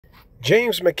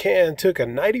James McCann took a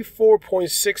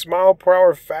 94.6 mile per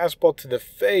hour fastball to the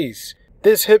face.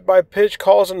 This hit by pitch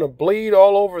caused him to bleed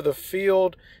all over the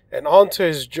field and onto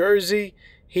his jersey.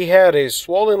 He had a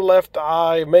swollen left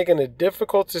eye, making it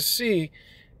difficult to see.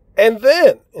 And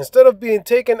then, instead of being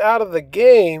taken out of the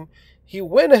game, he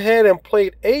went ahead and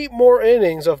played 8 more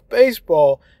innings of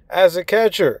baseball as a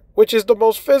catcher, which is the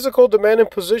most physical, demanding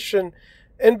position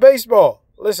in baseball.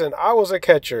 Listen, I was a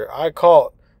catcher. I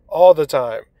caught all the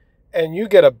time. And you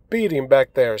get a beating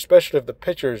back there, especially if the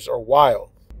pitchers are wild.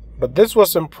 But this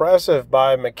was impressive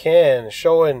by McCann,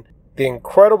 showing the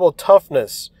incredible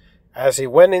toughness as he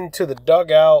went into the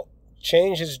dugout,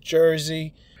 changed his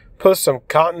jersey, put some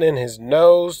cotton in his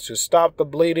nose to stop the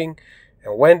bleeding,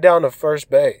 and went down to first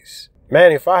base.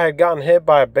 Man, if I had gotten hit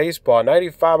by a baseball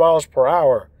 95 miles per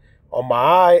hour on my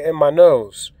eye and my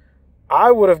nose,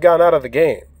 I would have gotten out of the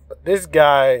game. But this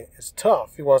guy is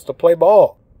tough. He wants to play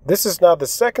ball. This is now the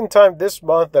second time this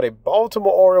month that a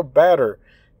Baltimore Oriole batter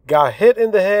got hit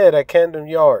in the head at Camden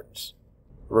Yards.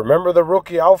 Remember the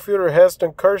rookie outfielder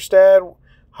Heston Kjerstad,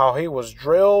 how he was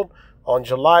drilled on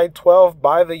July 12th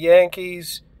by the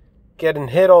Yankees, getting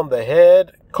hit on the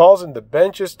head, causing the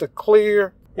benches to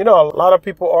clear. You know, a lot of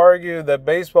people argue that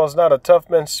baseball is not a tough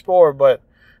man's sport, but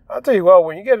I'll tell you what,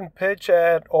 when you're getting pitched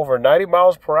at over 90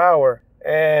 miles per hour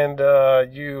and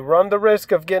you run the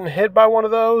risk of getting hit by one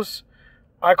of those,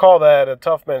 I call that a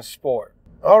tough man's sport.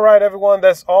 Alright everyone,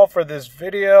 that's all for this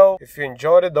video. If you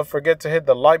enjoyed it, don't forget to hit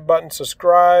the like button,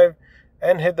 subscribe,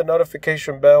 and hit the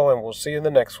notification bell, and we'll see you in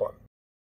the next one.